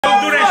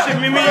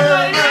Mimi?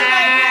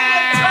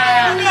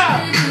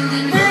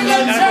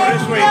 Gotta go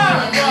this way.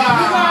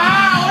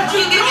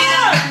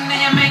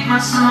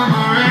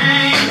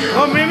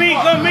 Go, Mimi.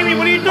 Go, Mimi.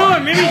 What are you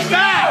doing? Mimi,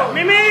 stop.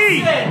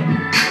 Mimi.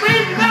 Mimi,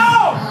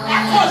 no.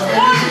 That was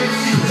one.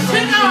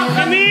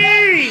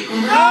 Mimi.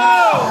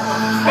 No.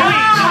 Mimi,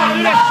 don't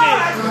do that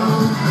shit.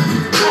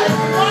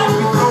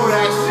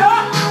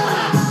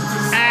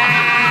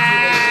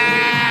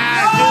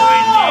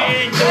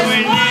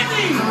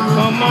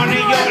 Come on in,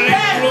 yo,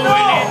 let's screw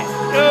in it.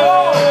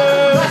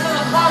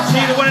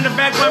 See the one in the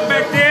back, one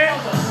back there?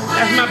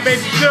 That's my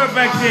baby girl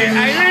back there.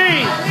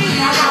 Eileen!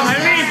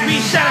 Eileen,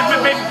 be shot at my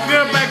baby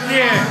girl back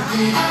there.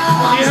 See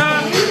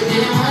her?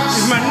 This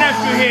is my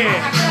nephew here.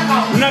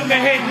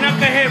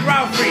 Knucklehead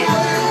Ralphie.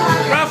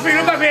 Ralphie,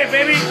 look up here,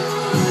 baby.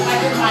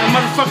 My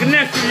motherfucking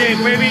nephew here,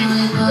 baby.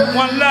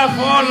 One love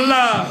for all the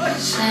love.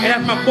 And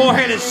that's my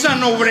bald-headed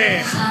son over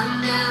there.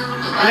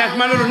 And that's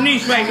my little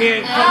niece right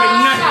here, fucking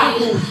nut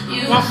cuckoo.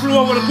 One flew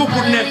over the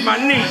cuckoo nest, my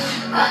niece.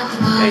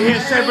 They here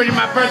celebrating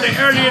my birthday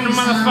early in the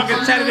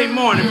motherfucking Saturday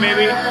morning,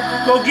 baby.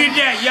 Go get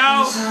that,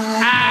 y'all.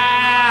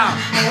 Ow.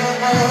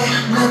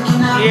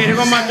 Yeah, there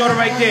go my daughter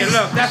right there.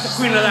 Look, that's the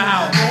queen of the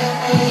house.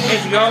 There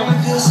she go.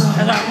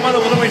 And our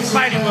mother was always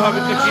fighting with her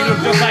because she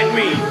looked just like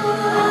me.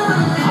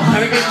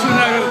 Now look at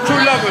two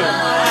lovers.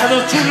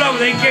 Those two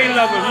lovers, they gay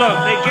lovers.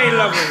 Look, they gay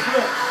lovers.